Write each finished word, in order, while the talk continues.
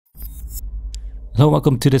Hello,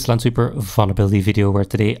 welcome to this Lansweeper vulnerability video where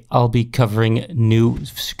today I'll be covering new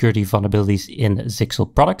security vulnerabilities in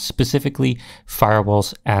Zyxel products, specifically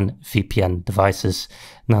firewalls and VPN devices.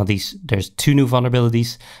 Now there's two new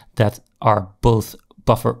vulnerabilities that are both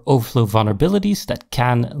buffer overflow vulnerabilities that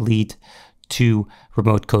can lead to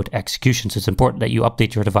remote code execution. So it's important that you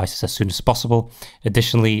update your devices as soon as possible.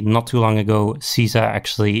 Additionally, not too long ago, CISA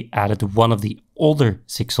actually added one of the older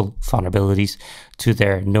Zyxel vulnerabilities to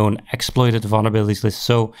their known exploited vulnerabilities list.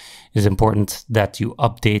 So it's important that you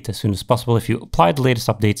update as soon as possible. If you apply the latest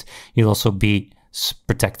updates, you'll also be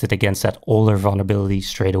protected against that older vulnerability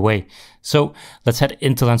straight away. So let's head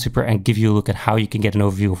into Lansweeper and give you a look at how you can get an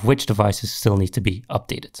overview of which devices still need to be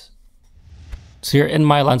updated. So here in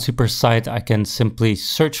my Lansweeper site, I can simply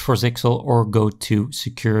search for Zyxel or go to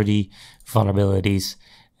security vulnerabilities,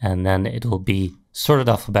 and then it will be sorted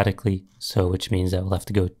alphabetically. So which means I will have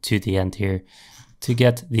to go to the end here to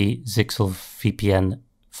get the Zyxel VPN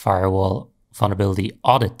firewall vulnerability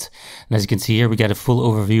audit. And as you can see here, we get a full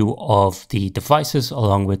overview of the devices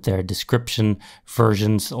along with their description,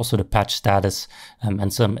 versions, also the patch status,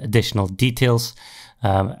 and some additional details.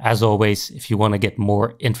 As always, if you want to get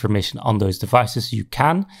more information on those devices, you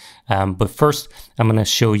can. But first, I'm going to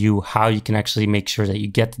show you how you can actually make sure that you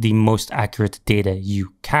get the most accurate data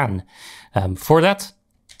you can. For that,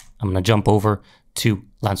 I'm going to jump over to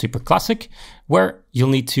Lansweeper Classic, where you'll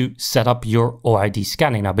need to set up your OID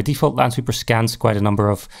scanning. Now, by default, Lansweeper scans quite a number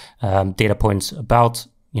of data points about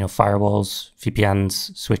firewalls,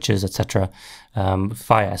 VPNs, switches, etc.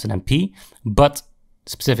 Via SNMP, but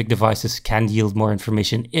specific devices can yield more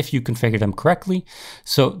information if you configure them correctly.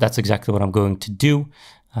 So that's exactly what I'm going to do.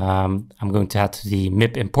 I'm going to add to the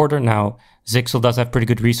MIP importer. Now, Zyxel does have pretty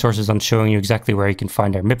good resources on showing you exactly where you can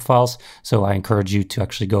find their MIP files. So I encourage you to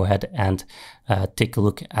actually go ahead and take a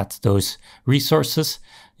look at those resources.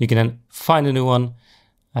 You can then find a new one,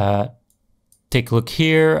 take a look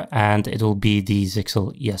here, and it will be the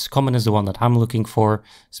Zyxel ES Common is the one that I'm looking for.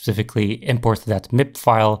 Specifically import that MIP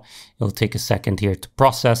file. It'll take a second here to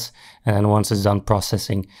process. And then once it's done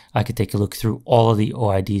processing, I can take a look through all of the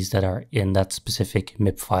OIDs that are in that specific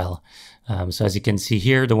MIP file. So as you can see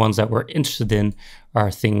here, the ones that we're interested in are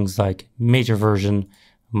things like major version,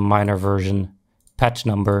 minor version, patch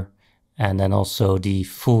number, and then also the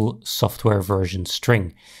full software version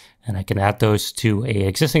string. And I can add those to an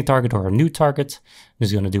existing target or a new target. I'm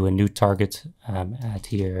just going to do a new target, add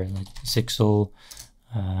here like Zyxel,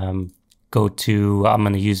 I'm going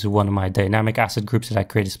to use one of my dynamic asset groups that I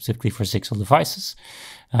created specifically for Zyxel devices.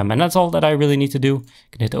 And that's all that I really need to do. I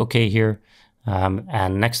can hit OK here.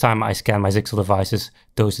 And next time I scan my Zyxel devices,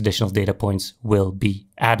 those additional data points will be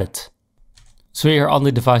added. So here on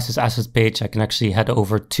the devices assets page, I can actually head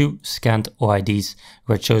over to scanned OIDs,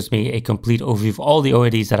 where it shows me a complete overview of all the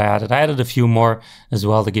OIDs that I added. I added a few more as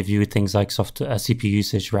well to give you things like CPU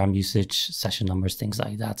usage, RAM usage, session numbers, things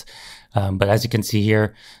like that. But as you can see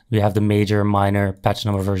here, we have the major, minor, patch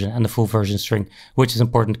number version, and the full version string, which is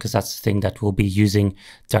important because that's the thing that we'll be using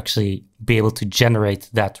to actually be able to generate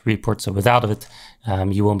that report. So without it,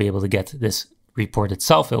 you won't be able to get this report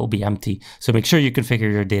itself. It will be empty. So make sure you configure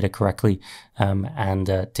your data correctly and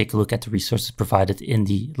take a look at the resources provided in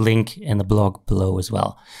the link in the blog below as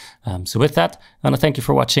well. So with that, I want to thank you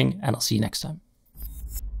for watching, and I'll see you next time.